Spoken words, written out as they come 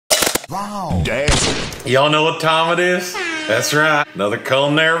Wow. Damn. Y'all know what time it is? That's right. Another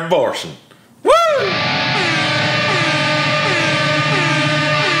culinary abortion. Woo!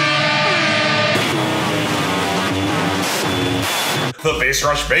 The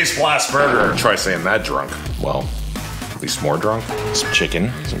Bassrush Bass Blast Burger. Try saying that drunk. Well, at least more drunk. Some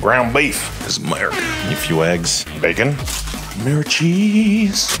chicken, some ground beef, some America, a few eggs, bacon, more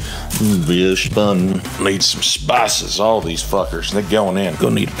cheese, fish bun. Need some spices, all these fuckers. They're going in.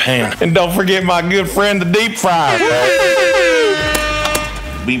 Gonna need a pan. And don't forget my good friend, the deep fryer.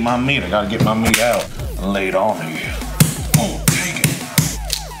 Beat my meat. I gotta get my meat out and lay it on here. Oh, take it.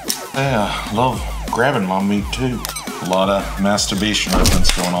 Yeah, I love grabbing my meat too. A lot of masturbation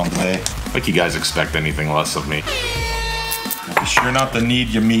reference going on today. Like you guys expect anything less of me. Be sure not to knead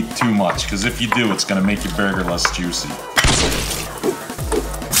your meat too much, because if you do, it's gonna make your burger less juicy.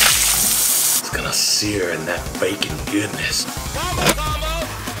 It's gonna sear in that bacon goodness.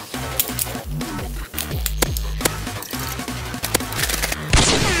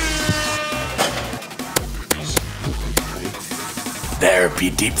 There be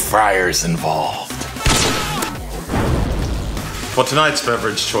deep fryers involved. For tonight's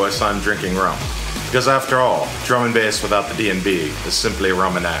beverage choice, I'm drinking rum. Because after all, drum and bass without the D&B is simply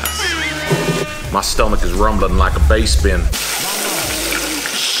rum and ass. My stomach is rumbling like a bass bin.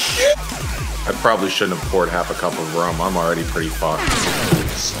 I probably shouldn't have poured half a cup of rum. I'm already pretty fucked.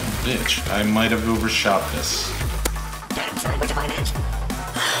 Son of a bitch, I might have overshot this.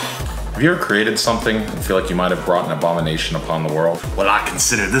 Have you ever created something and feel like you might have brought an abomination upon the world? Well, I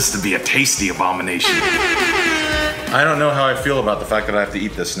consider this to be a tasty abomination. I don't know how I feel about the fact that I have to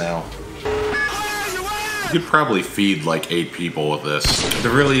eat this now. You could probably feed like 8 people with this.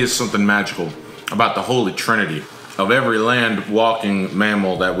 There really is something magical about the holy trinity of every land-walking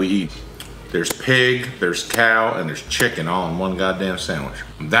mammal that we eat. There's pig, there's cow, and there's chicken all in one goddamn sandwich.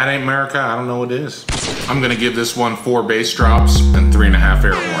 If that ain't America, I don't know what is. I'm gonna give this one 4 bass drops and 3.5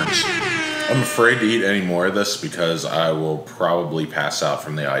 air horns. I'm afraid to eat any more of this because I will probably pass out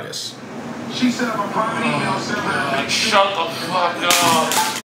from the itis. She set up a private email server. Shut the fuck up.